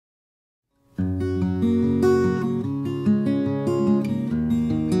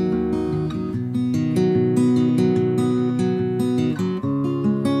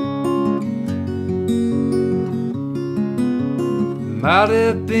might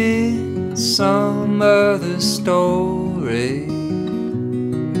have been some other story.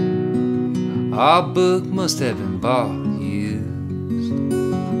 Our book must have been bought used,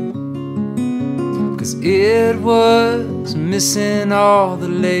 'cause it was missing all the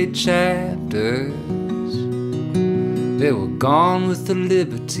late chapters. They were gone with the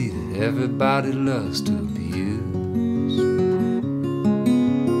liberty that everybody loves to abuse.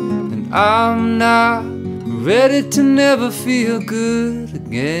 And I'm not ready to never feel good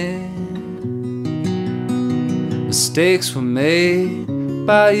again. Mistakes were made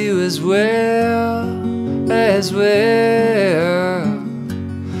by you as well.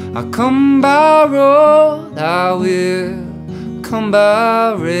 I come by road, I will come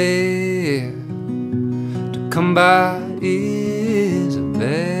by rail, to come by Isabel.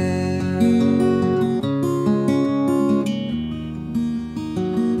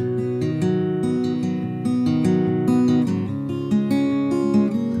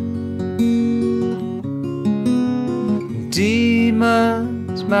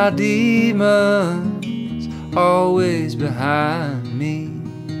 Demons, my demons, always behind me.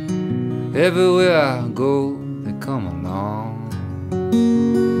 Everywhere I go, they come along.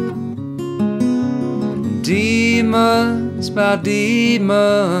 Demons, my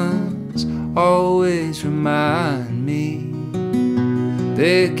demons, always remind me.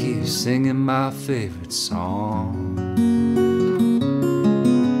 They keep singing my favorite song,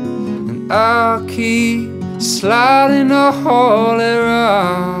 and I'll keep sliding all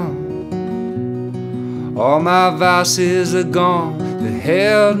around. All my vices are gone that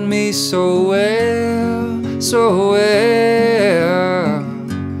held me so well, so well.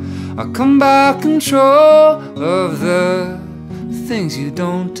 I come by control of the things you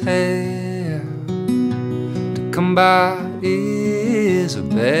don't tell, to come by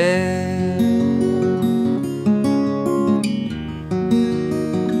Isabel.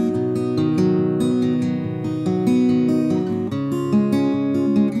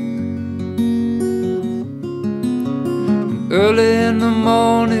 Early in the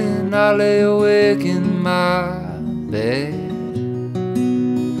morning, I lay awake in my bed,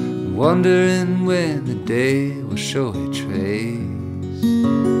 wondering when the day will show a trace.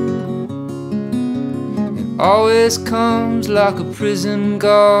 It always comes like a prison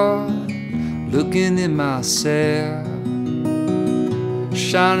guard looking in my cell,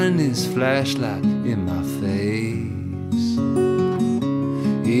 shining his flashlight in my face.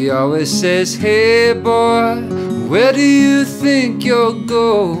 He always says, "Hey boy, where do you think you're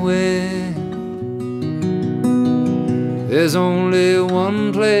going? There's only one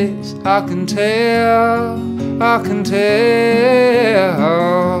place I can tell, I can tell.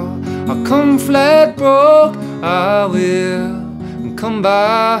 I'll come flat broke, I will come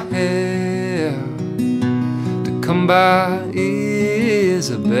by hell, to come by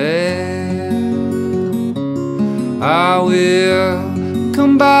Isabel. I will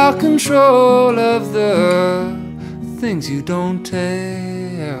come by control of the things you don't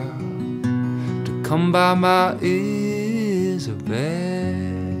tell, to come by my Isabel.